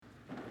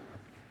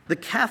The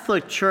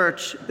Catholic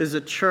Church is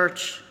a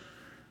church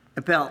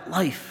about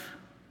life.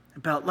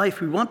 About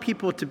life. We want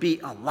people to be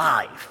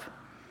alive,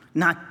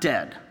 not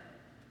dead.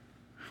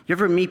 You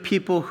ever meet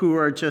people who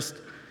are just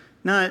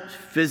not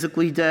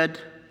physically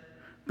dead,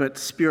 but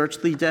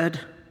spiritually dead?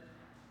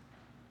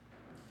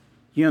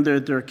 You know,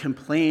 they're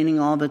complaining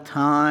all the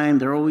time.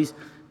 They're always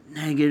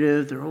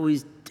negative. They're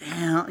always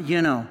down,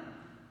 you know.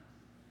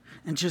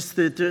 And just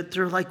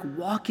they're like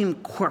walking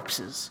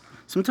corpses.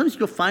 Sometimes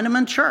you'll find them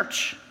in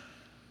church.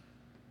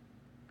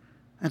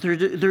 And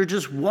they're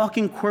just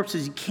walking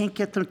corpses. You can't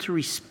get them to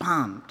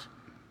respond.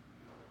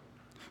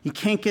 You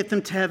can't get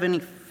them to have any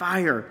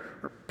fire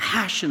or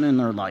passion in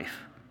their life.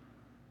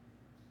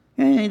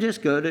 And they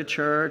just go to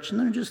church and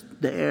they're just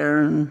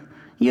there and,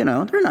 you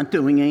know, they're not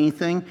doing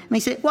anything. And they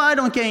say, well, I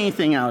don't get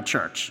anything out of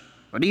church.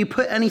 Well, do you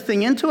put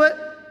anything into it?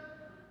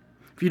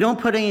 If you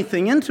don't put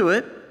anything into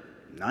it,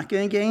 you're not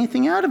going to get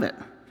anything out of it.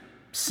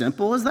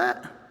 Simple as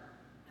that.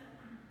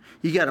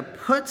 You got to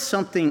put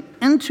something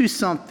into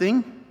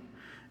something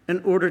in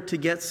order to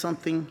get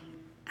something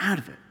out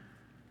of it.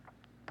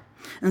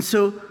 And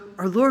so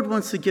our Lord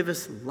wants to give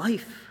us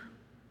life.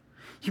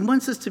 He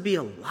wants us to be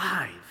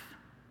alive,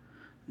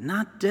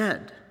 not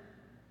dead.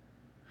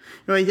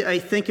 You know, I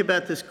think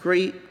about this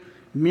great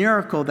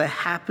miracle that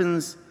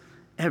happens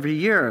every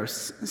year,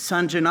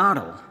 San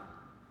Gennaro.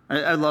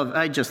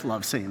 I just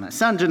love saying that.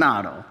 San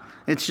Gennaro.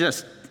 It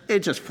just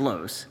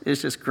flows.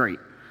 It's just great.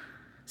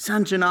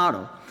 San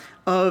Gennaro,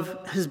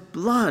 of his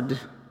blood.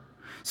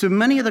 So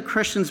many of the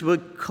Christians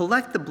would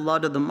collect the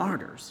blood of the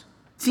martyrs.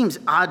 It seems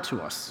odd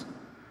to us.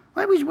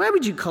 Why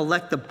would you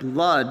collect the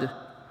blood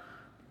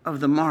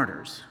of the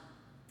martyrs?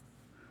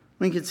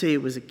 We could say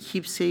it was a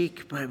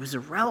keepsake, but it was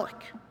a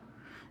relic.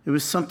 It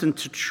was something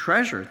to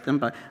treasure them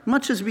by,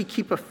 much as we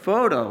keep a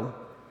photo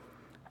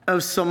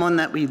of someone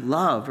that we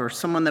love or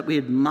someone that we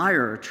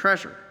admire or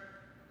treasure.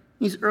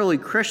 These early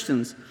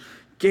Christians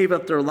gave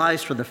up their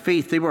lives for the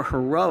faith. They were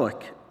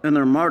heroic in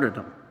their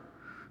martyrdom.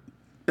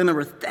 And there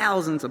were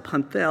thousands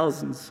upon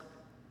thousands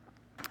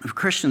of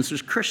Christians.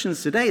 There's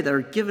Christians today that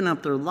are giving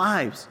up their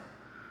lives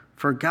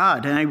for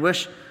God. And I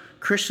wish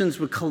Christians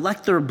would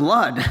collect their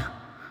blood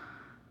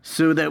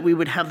so that we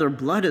would have their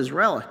blood as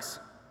relics.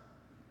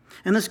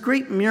 And this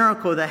great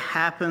miracle that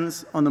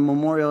happens on the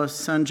memorial of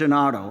San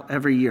Gennaro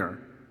every year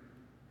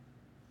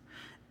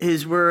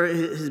is where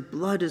his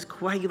blood is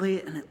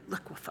coagulated and it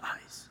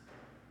liquefies.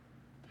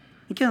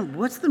 Again,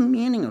 what's the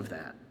meaning of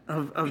that,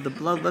 of the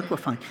blood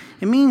liquefying?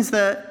 It means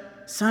that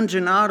San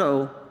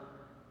Gennaro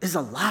is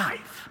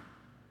alive.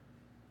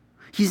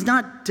 He's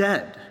not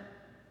dead.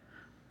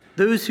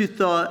 Those who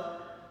thought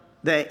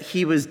that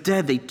he was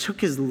dead, they took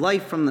his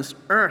life from this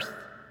earth.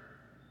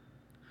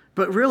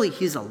 But really,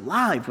 he's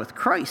alive with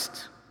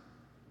Christ.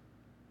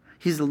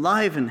 He's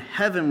alive in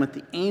heaven with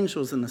the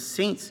angels and the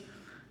saints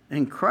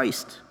in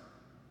Christ.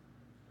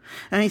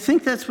 And I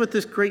think that's what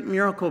this great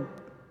miracle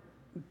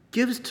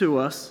gives to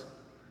us,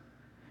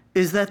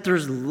 is that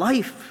there's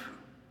life.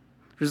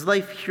 There's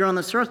life here on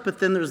this earth, but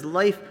then there's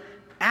life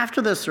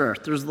after this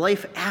earth. There's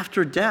life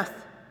after death.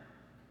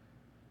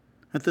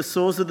 That the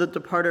souls of the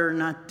departed are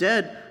not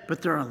dead,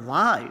 but they're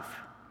alive.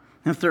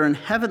 And if they're in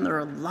heaven, they're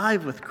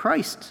alive with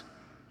Christ.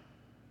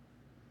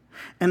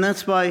 And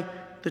that's why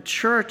the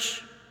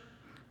church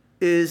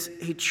is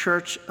a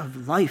church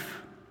of life.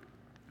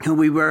 And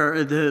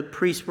the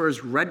priest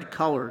wears red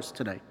colors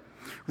today.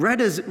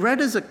 Red is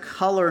a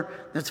color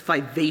that's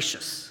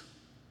vivacious.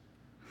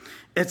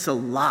 It's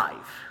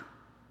alive.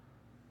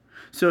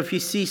 So if you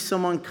see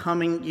someone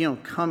coming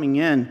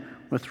in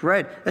with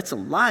red, it's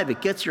alive.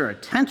 It gets your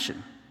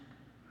attention.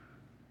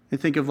 You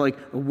think of like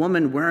a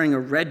woman wearing a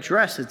red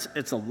dress.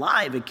 It's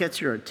alive. It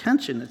gets your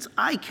attention. It's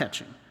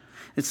eye-catching.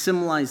 It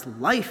symbolizes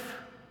life.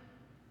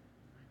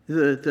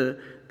 The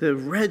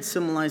red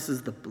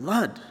symbolizes the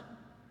blood,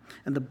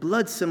 and the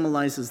blood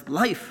symbolizes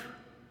life.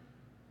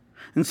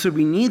 And so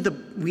we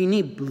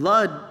need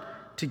blood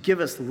to give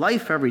us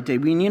life every day.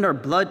 We need our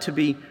blood to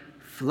be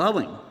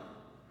flowing.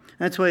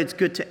 That's why it's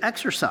good to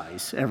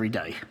exercise every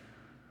day.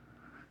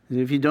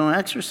 If you don't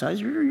exercise,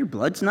 your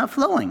blood's not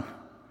flowing.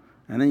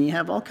 And then you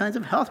have all kinds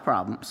of health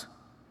problems.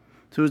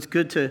 So it's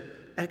good to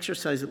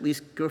exercise, at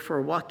least go for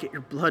a walk,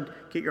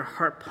 get your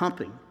heart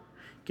pumping.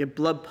 Get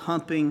blood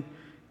pumping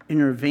in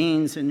your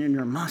veins and in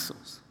your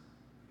muscles.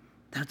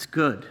 That's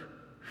good.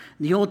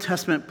 In the Old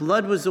Testament,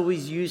 blood was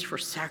always used for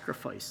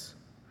sacrifice.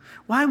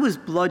 Why was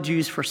blood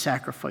used for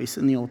sacrifice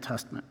in the Old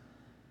Testament?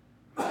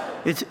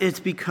 It's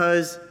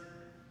because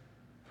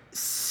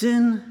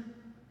sin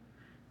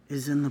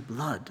is in the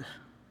blood.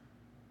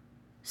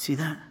 See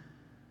that?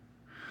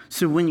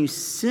 So when you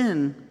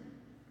sin,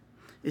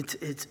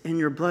 it's in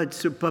your blood.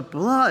 But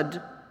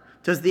blood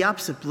does the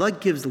opposite. Blood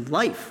gives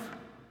life.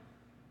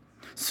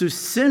 So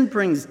sin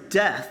brings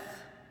death,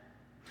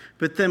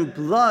 but then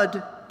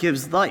blood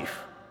gives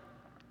life.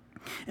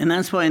 And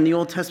that's why in the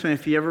Old Testament,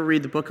 if you ever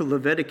read the book of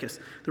Leviticus,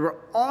 there were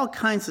all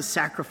kinds of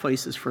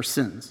sacrifices for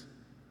sins.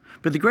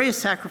 But the greatest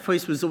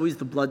sacrifice was always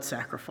the blood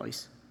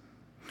sacrifice.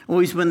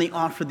 Always when they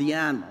offered the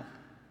animal,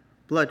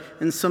 blood.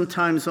 And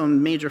sometimes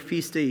on major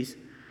feast days,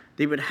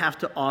 they would have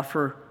to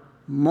offer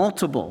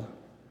multiple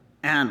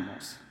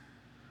animals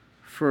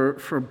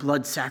for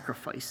blood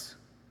sacrifice.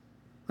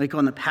 Like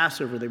on the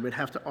Passover, they would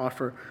have to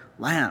offer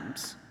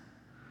lambs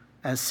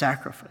as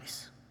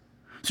sacrifice.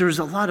 So there's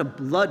a lot of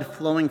blood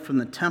flowing from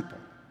the temple.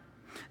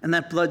 And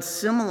that blood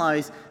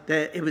symbolized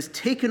that it was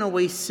taking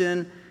away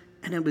sin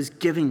and it was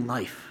giving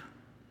life.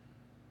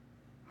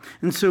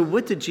 And so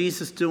what did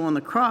Jesus do on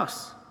the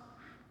cross?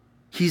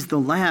 He's the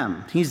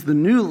lamb. He's the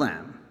new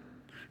lamb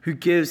who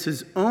gives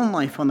his own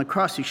life on the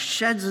cross, who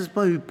sheds his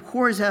blood, who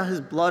pours out his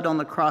blood on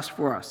the cross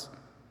for us.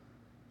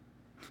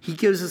 He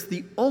gives us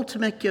the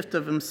ultimate gift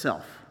of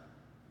himself.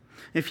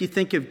 If you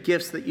think of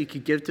gifts that you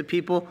could give to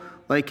people,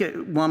 like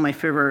one of my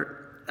favorite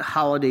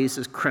holidays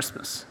is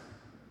Christmas.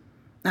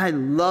 I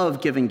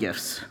love giving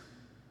gifts.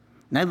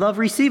 And I love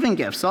receiving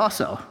gifts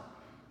also.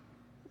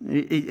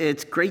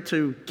 It's great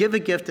to give a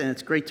gift and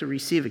it's great to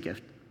receive a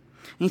gift.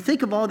 And you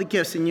think of all the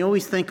gifts and you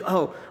always think,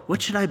 oh,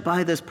 what should I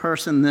buy this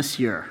person this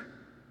year?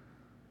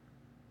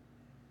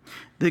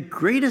 The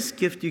greatest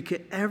gift you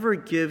could ever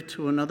give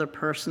to another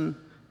person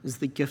is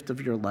the gift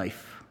of your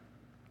life.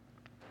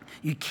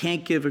 You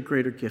can't give a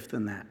greater gift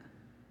than that.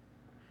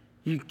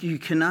 You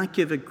cannot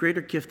give a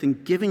greater gift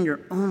than giving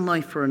your own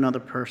life for another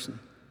person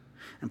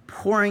and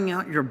pouring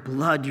out your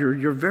blood,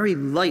 your very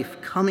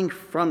life coming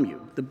from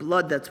you, the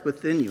blood that's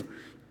within you,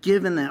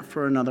 giving that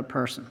for another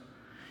person.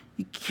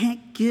 You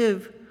can't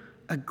give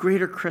a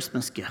greater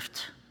Christmas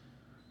gift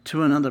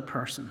to another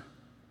person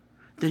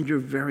than your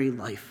very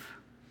life.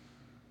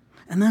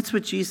 And that's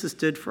what Jesus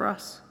did for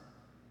us.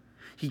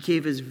 He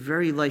gave his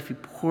very life. He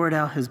poured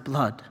out his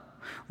blood.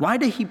 Why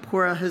did he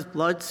pour out his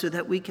blood? So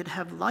that we could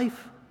have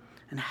life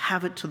and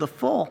have it to the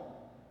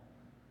full.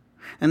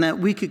 And that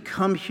we could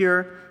come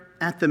here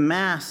at the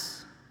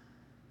Mass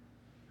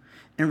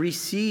and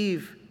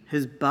receive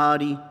his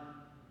body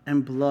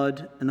and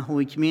blood in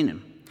Holy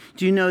Communion.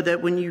 Do you know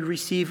that when you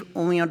receive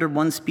only under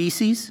one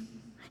species,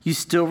 you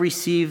still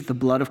receive the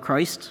blood of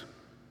Christ?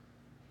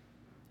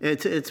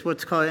 It's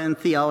what's called, in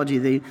theology,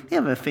 they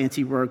have a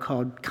fancy word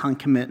called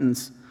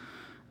concomitance.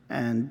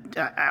 And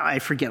I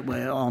forget what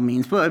it all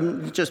means, but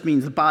it just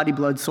means the body,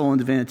 blood, soul, and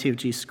divinity of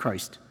Jesus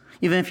Christ,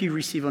 even if you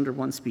receive under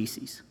one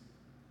species.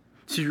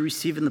 So you're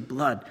receiving the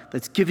blood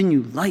that's giving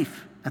you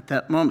life at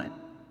that moment.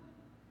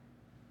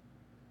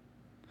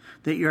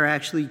 That you're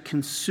actually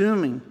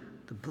consuming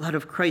the blood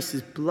of Christ.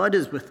 His blood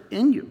is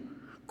within you,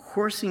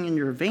 coursing in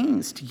your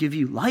veins to give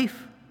you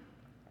life.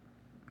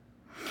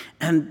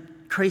 And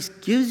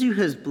Christ gives you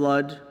his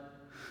blood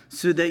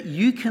so that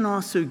you can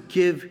also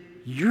give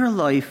your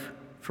life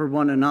for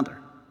one another.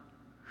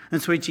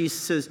 That's why Jesus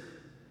says,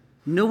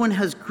 no one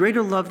has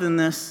greater love than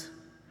this,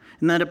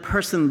 and that a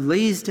person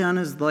lays down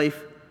his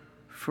life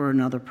for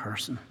another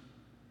person.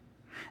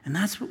 And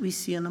that's what we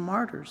see in the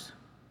martyrs.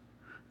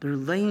 They're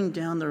laying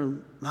down their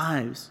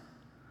lives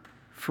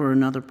for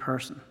another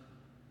person.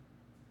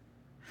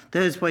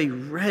 That is why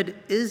red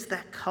is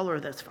that color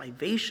that's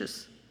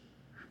vivacious.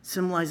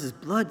 Symbolizes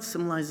blood,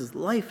 symbolizes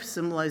life,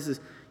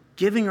 symbolizes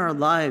giving our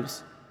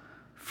lives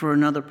for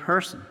another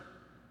person.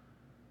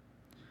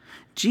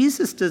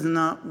 Jesus does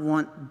not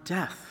want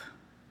death.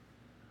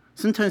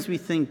 Sometimes we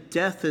think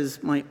death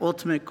is my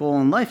ultimate goal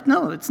in life.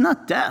 No, it's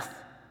not death.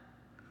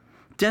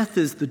 Death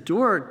is the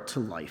door to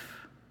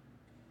life.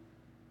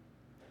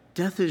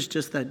 Death is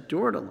just that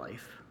door to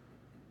life.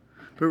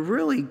 But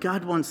really,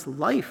 God wants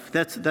life.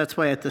 That's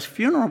why at this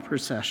funeral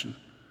procession,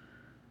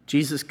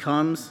 Jesus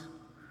comes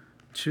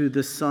to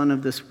the son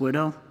of this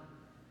widow.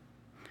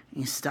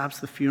 He stops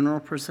the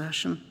funeral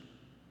procession.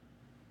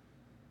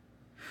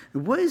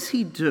 And what does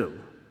he do?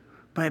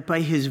 By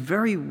his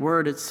very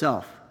word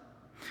itself.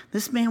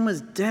 This man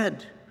was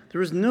dead. There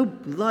was no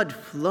blood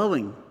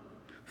flowing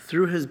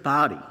through his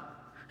body.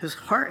 His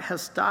heart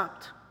has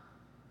stopped.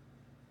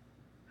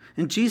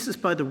 And Jesus,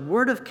 by the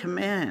word of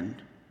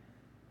command,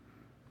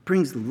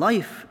 brings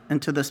life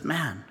into this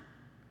man.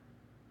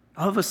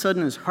 All of a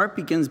sudden, his heart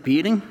begins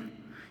beating.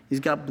 He's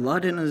got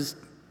blood in his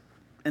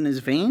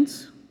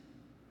veins.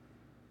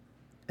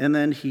 And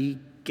then he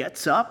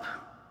gets up.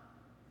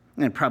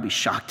 And it probably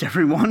shocked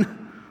everyone.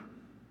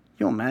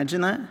 You imagine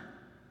that?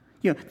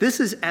 This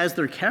is as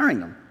they're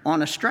carrying him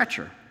on a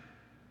stretcher.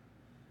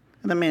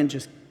 And the man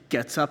just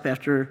gets up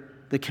after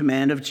the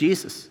command of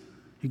Jesus,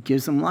 who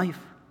gives him life.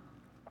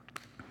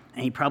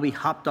 And he probably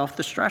hopped off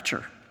the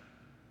stretcher.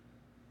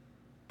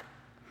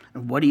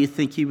 And what do you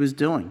think he was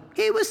doing?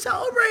 He was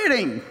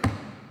celebrating.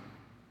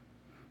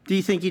 Do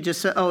you think he just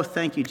said, oh,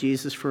 thank you,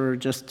 Jesus, for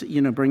just,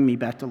 bringing me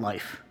back to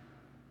life?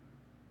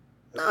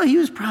 No, he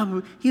was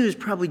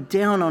probably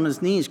down on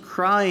his knees,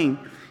 crying,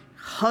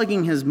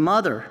 hugging his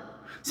mother,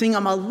 saying,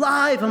 I'm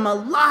alive, I'm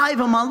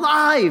alive, I'm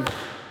alive.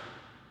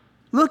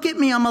 Look at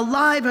me, I'm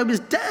alive, I was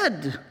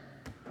dead.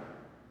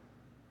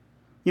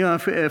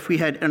 If we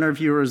had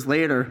interviewers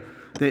later,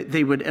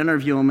 they would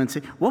interview him and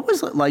say, what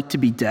was it like to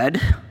be dead?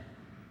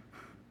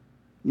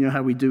 You know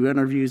how we do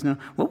interviews now?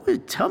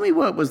 Tell me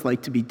what it was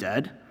like to be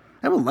dead.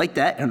 I would like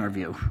that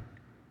interview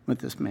with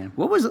this man.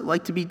 What was it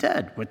like to be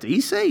dead? What did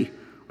he say?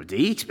 What did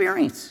he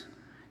experience?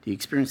 Did he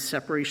experience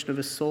separation of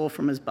his soul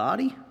from his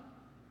body?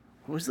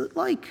 What was it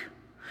like?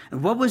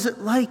 And what was it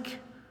like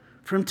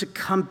for him to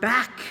come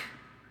back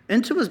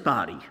into his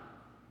body?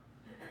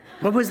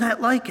 What was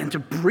that like? And to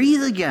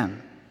breathe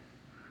again.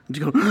 And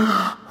to go,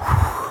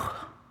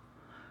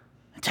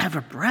 and to have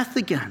a breath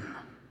again.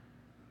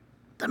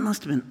 That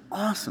must have been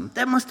awesome.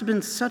 That must have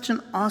been such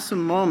an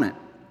awesome moment.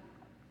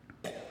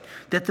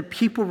 That the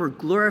people were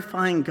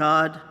glorifying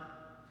God.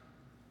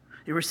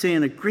 They were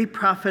saying, a great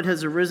prophet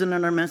has arisen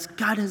in our midst.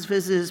 God has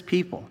visited his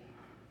people.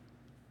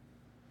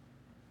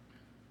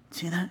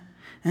 See that?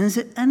 And is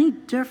it any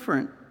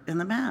different in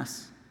the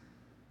Mass?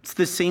 It's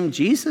the same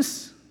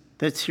Jesus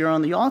that's here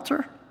on the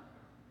altar.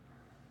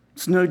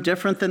 It's no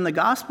different than the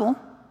gospel.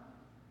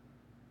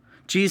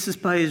 Jesus,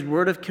 by his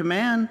word of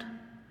command,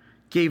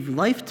 gave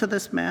life to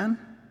this man.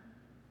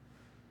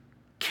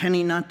 Can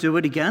he not do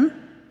it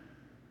again?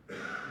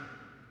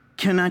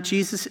 Cannot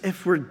Jesus,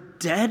 if we're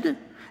dead,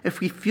 if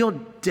we feel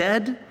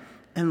dead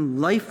and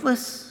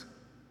lifeless,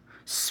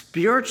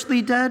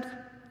 spiritually dead,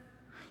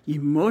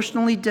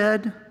 emotionally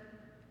dead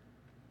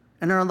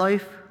in our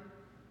life,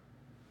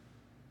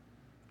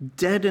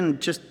 dead in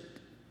just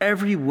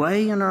every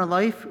way in our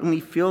life, and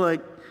we feel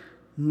like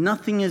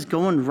nothing is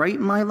going right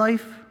in my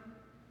life,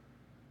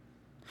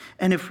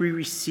 and if we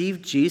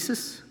receive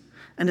Jesus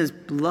and his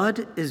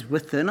blood is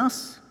within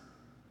us,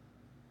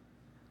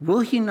 will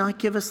he not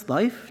give us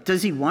life?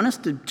 Does he want us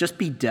to just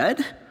be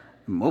dead,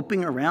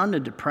 moping around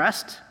and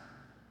depressed?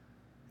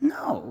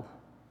 No.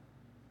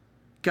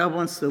 God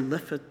wants to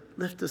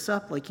lift us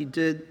up like he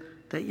did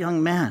that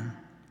young man.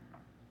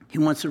 He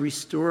wants to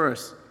restore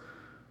us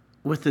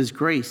with his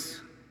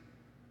grace.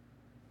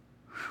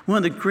 One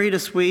of the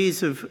greatest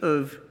ways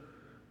of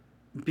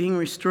being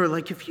restored,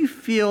 like if you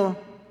feel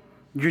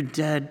you're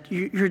dead,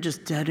 you're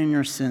just dead in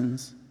your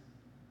sins.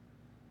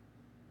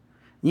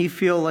 You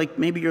feel like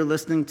maybe you're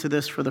listening to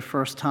this for the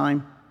first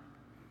time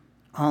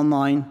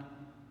online,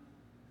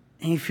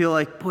 and you feel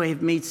like, boy,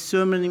 I've made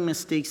so many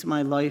mistakes in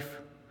my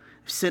life.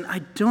 I've sinned. I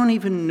don't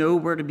even know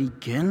where to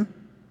begin.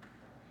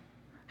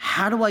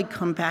 How do I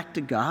come back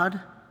to God?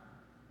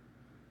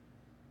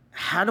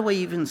 How do I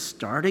even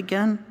start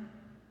again?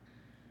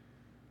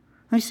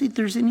 I see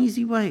there's an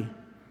easy way.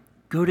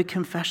 Go to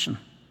confession.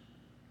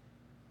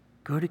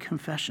 Go to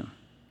confession.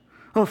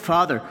 Oh,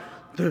 Father,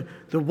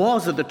 the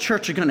walls of the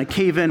church are going to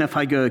cave in if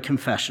I go to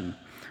confession.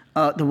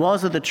 The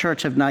walls of the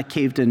church have not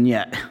caved in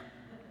yet.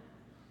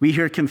 We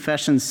hear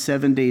confessions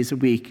 7 days a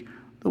week.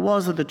 The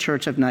walls of the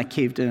church have not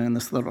caved in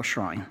this little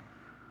shrine.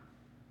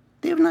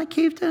 They have not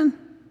caved in.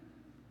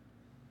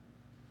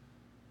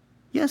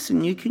 Yes,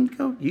 and you can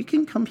go. You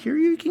can come here.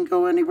 You can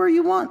go anywhere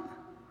you want.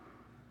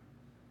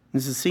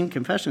 It's the same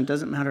confession. It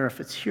doesn't matter if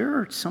it's here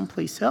or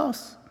someplace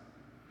else,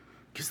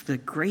 because the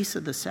grace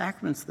of the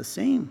sacrament's the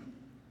same.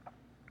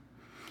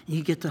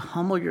 You get to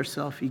humble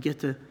yourself. You get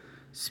to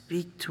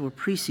speak to a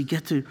priest. You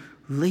get to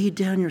lay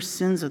down your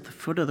sins at the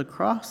foot of the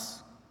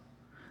cross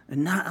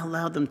and not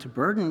allow them to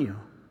burden you.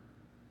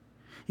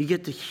 You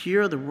get to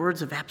hear the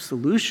words of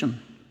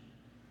absolution.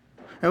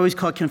 I always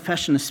call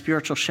confession a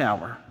spiritual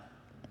shower.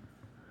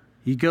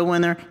 You go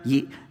in there.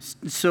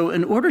 So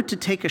in order to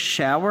take a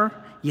shower,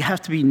 you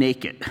have to be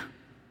naked.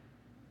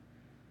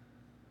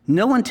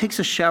 No one takes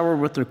a shower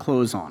with their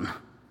clothes on.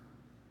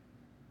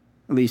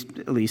 At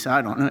least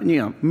I don't know. You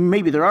know,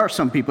 maybe there are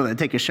some people that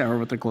take a shower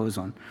with their clothes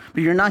on,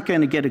 but you're not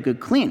going to get a good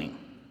cleaning.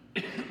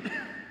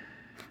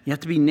 You have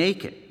to be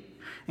naked.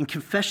 In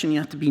confession, you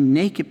have to be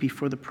naked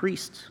before the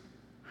priest.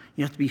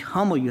 You have to be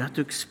humble. You have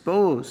to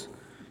expose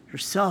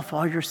yourself,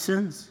 all your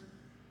sins.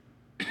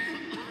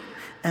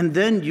 And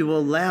then you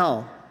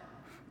allow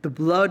the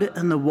blood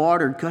and the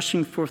water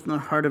gushing forth from the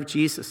heart of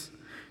Jesus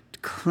to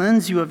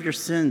cleanse you of your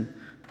sin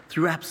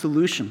through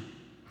absolution.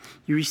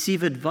 You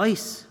receive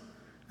advice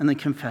in the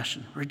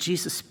confession, where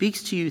Jesus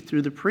speaks to you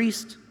through the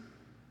priest.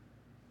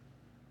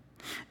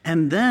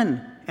 And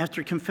then,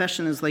 after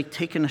confession is like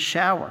taking a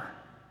shower.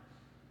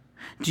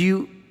 Do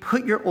you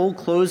put your old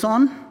clothes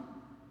on?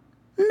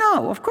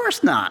 No, of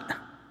course not.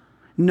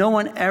 No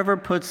one ever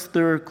puts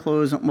their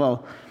clothes on.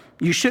 Well,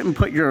 you shouldn't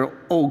put your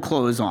old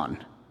clothes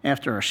on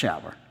after a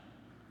shower.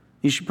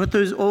 You should put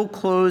those old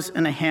clothes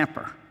in a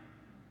hamper.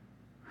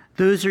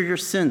 Those are your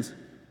sins.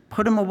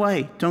 Put them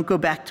away. Don't go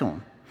back to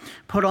them.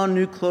 Put on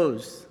new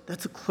clothes.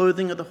 That's the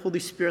clothing of the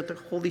Holy Spirit. The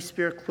Holy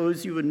Spirit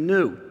clothes you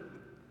anew.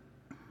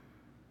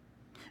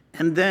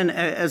 And then,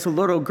 as a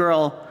little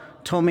girl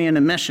told me in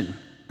a mission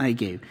I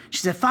gave, she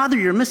said, Father,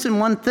 you're missing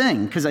one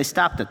thing, because I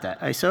stopped at that.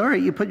 I said, all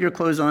right, you put your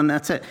clothes on,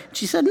 that's it.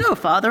 She said, no,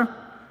 Father,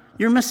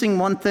 you're missing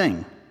one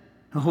thing.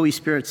 The Holy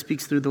Spirit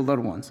speaks through the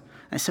little ones.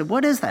 I said,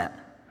 what is that?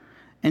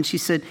 And she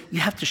said, you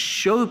have to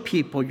show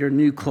people your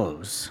new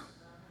clothes.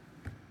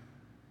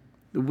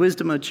 The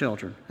wisdom of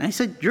children. And I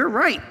said, you're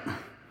right.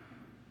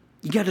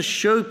 You got to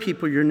show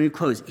people your new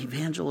clothes.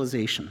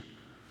 Evangelization.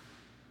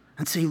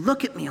 And say,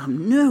 look at me,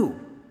 I'm new.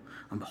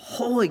 I'm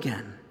whole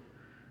again.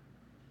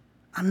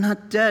 I'm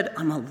not dead,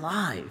 I'm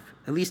alive.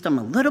 At least I'm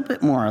a little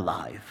bit more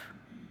alive.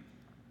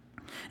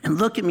 And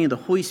look at me, the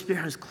Holy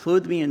Spirit has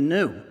clothed me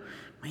anew.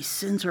 My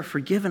sins are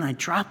forgiven. I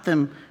dropped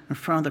them in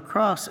front of the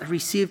cross. I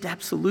received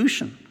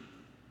absolution.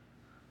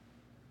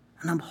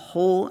 And I'm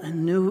whole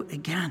and new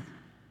again.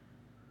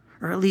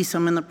 Or at least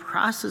I'm in the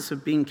process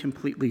of being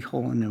completely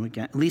whole and new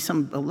again. At least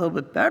I'm a little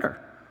bit better.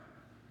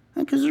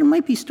 Because there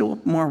might be still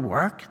more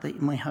work that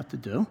you might have to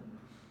do.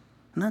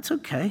 And that's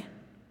okay.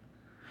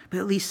 But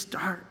at least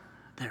start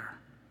there.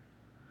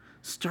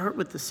 Start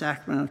with the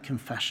sacrament of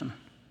confession.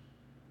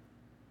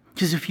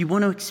 Because if you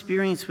want to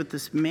experience what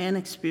this man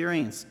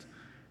experienced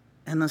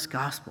in this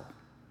gospel,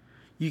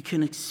 you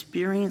can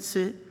experience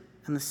it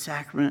in the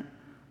sacrament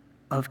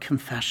of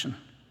confession.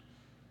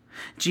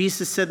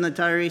 Jesus said in the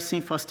Diary of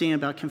St. Faustina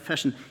about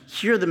confession,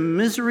 "Here the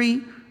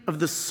misery of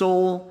the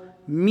soul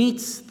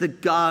meets the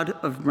God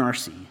of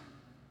mercy."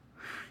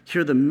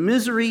 Here the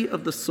misery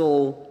of the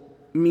soul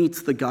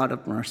meets the God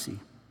of mercy.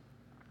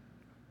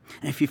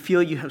 And if you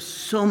feel you have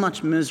so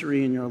much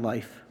misery in your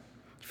life,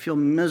 you feel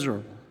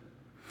miserable,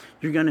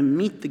 you're going to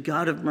meet the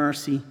God of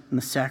mercy in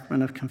the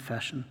sacrament of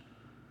confession.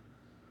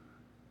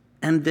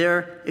 And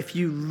there, if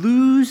you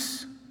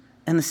lose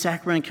in the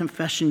sacrament of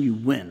confession, you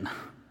win.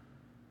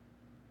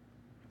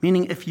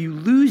 Meaning, if you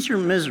lose your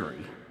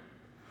misery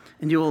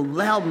and you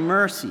allow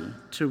mercy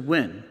to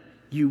win,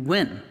 you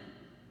win.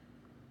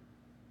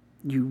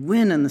 You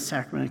win in the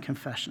sacrament of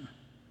confession.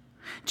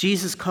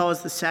 Jesus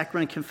calls the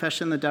sacrament of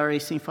confession in the Diary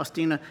of St.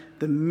 Faustina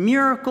the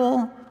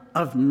miracle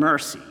of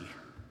mercy.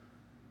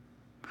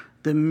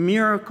 The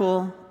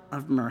miracle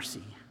of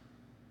mercy.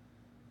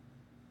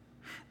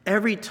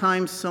 Every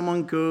time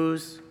someone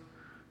goes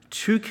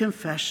to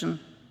confession,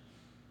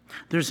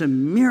 there's a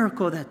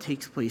miracle that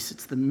takes place.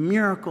 It's the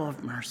miracle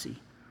of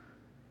mercy.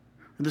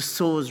 The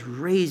soul is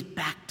raised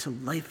back to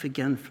life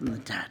again from the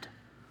dead.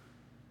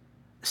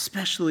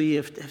 Especially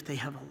if they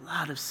have a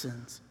lot of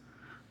sins.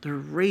 They're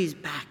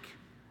raised back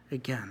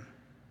again.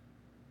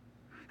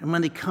 And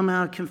when they come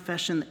out of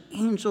confession, the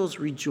angels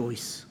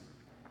rejoice.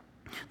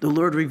 The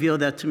Lord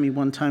revealed that to me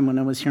one time when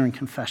I was hearing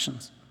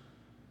confessions.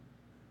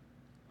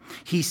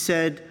 He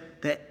said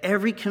that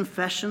every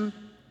confession,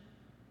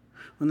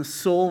 when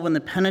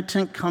the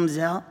penitent comes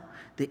out,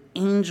 the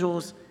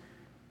angels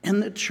in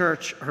the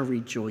church are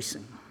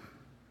rejoicing.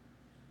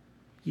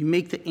 You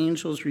make the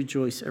angels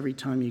rejoice every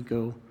time you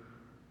go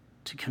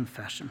to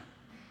confession.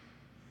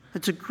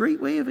 It's a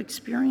great way of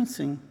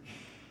experiencing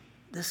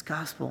this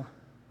gospel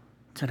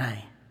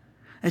today.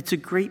 It's a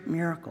great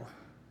miracle.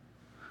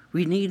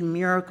 We need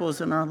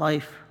miracles in our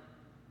life.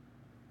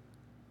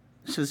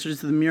 So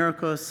there's the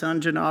miracle of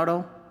San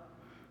Gennaro.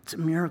 It's a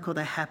miracle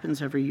that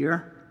happens every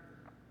year.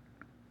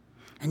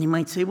 And you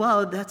might say,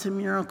 well, that's a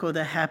miracle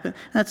that happened.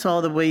 That's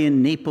all the way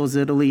in Naples,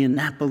 Italy, and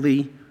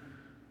Napoli.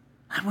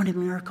 I want a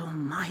miracle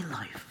in my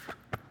life.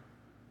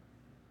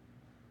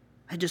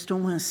 I just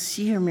don't want to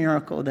see a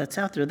miracle that's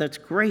out there. That's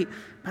great.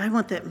 But I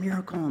want that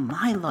miracle in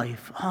my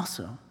life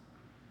also.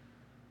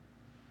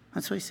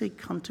 That's why I say,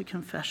 come to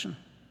confession.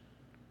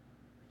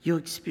 You'll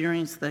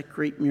experience that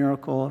great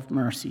miracle of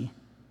mercy.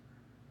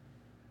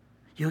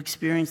 You'll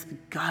experience the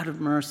God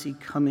of mercy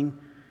coming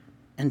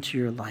into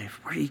your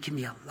life, where you can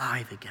be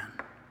alive again.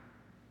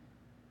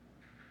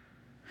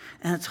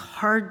 And it's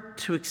hard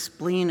to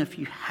explain if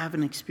you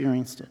haven't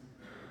experienced it.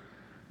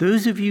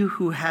 Those of you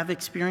who have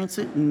experienced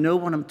it know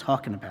what I'm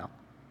talking about.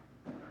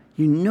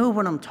 You know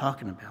what I'm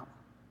talking about.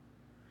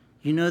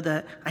 You know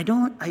that I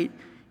don't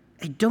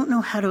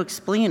know how to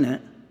explain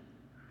it,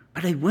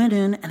 but I went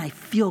in and I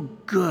feel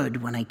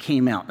good when I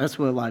came out. That's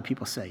what a lot of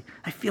people say.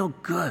 I feel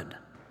good.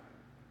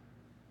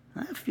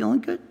 I'm feeling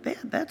good.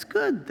 That's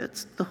good.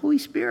 That's the Holy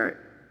Spirit.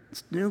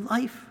 It's new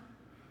life.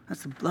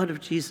 That's the blood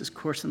of Jesus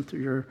coursing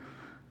through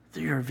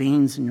your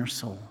veins and your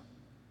soul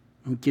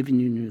and giving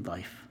you new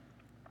life.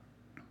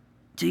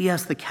 So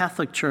yes, the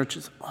Catholic Church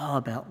is all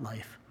about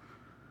life,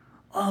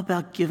 all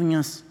about giving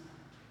us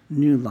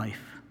new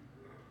life.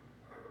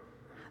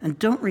 And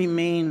don't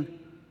remain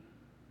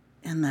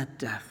in that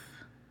death,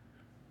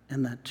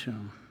 in that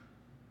tomb.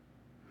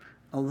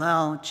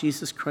 Allow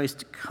Jesus Christ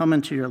to come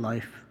into your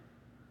life.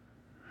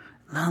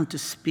 Allow him to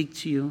speak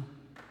to you.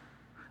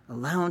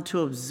 Allow him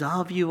to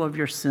absolve you of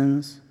your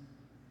sins.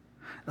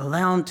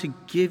 Allow him to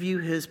give you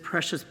his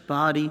precious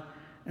body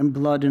and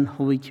blood in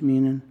Holy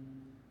Communion.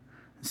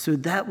 So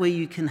that way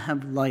you can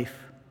have life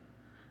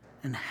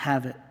and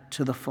have it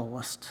to the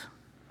fullest.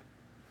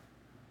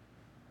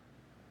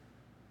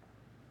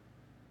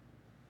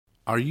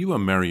 Are you a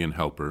Marian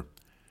helper?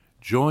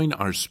 Join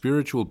our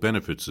Spiritual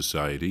Benefit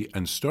Society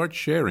and start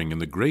sharing in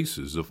the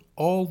graces of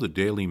all the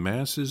daily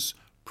masses,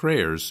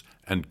 prayers,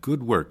 and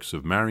good works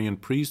of Marian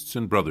priests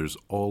and brothers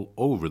all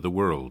over the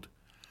world.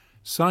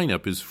 Sign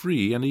up is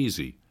free and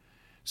easy.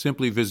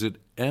 Simply visit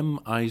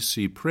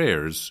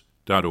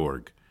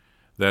micprayers.org.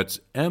 That's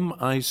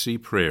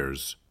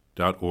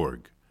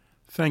micprayers.org.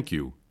 Thank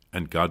you,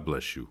 and God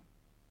bless you.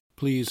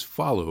 Please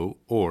follow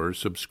or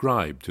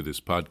subscribe to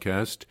this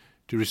podcast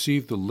to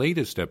receive the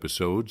latest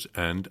episodes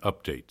and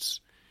updates.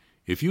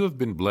 If you have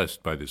been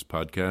blessed by this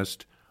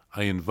podcast,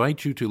 I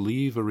invite you to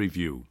leave a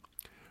review.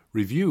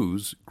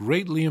 Reviews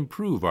greatly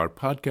improve our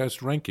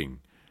podcast ranking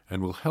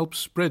and will help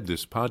spread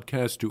this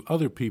podcast to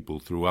other people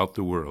throughout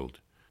the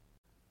world.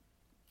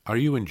 Are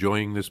you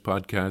enjoying this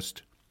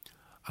podcast?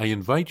 I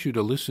invite you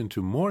to listen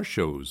to more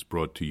shows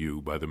brought to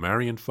you by the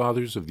Marian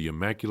Fathers of the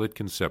Immaculate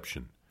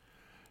Conception.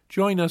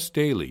 Join us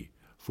daily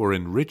for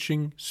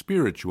enriching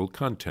spiritual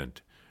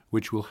content,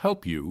 which will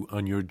help you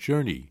on your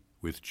journey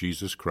with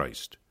Jesus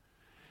Christ.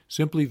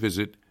 Simply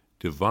visit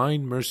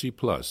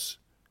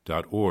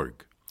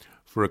DivineMercyPlus.org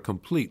for a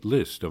complete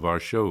list of our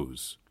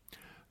shows.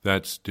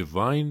 That's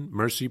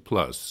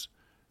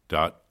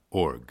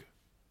DivineMercyPlus.org.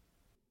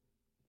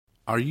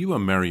 Are you a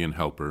Marian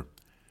helper?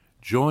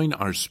 Join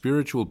our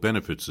Spiritual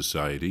Benefit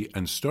Society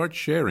and start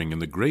sharing in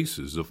the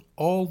graces of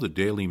all the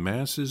daily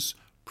masses,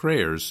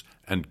 prayers,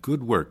 and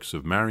good works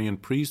of Marian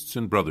priests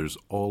and brothers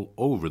all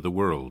over the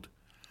world.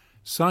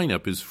 Sign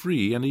up is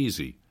free and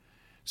easy.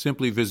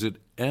 Simply visit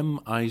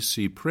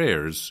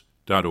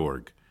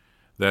micprayers.org.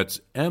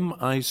 That's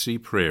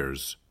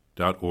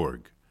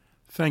micprayers.org.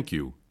 Thank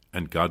you,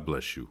 and God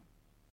bless you.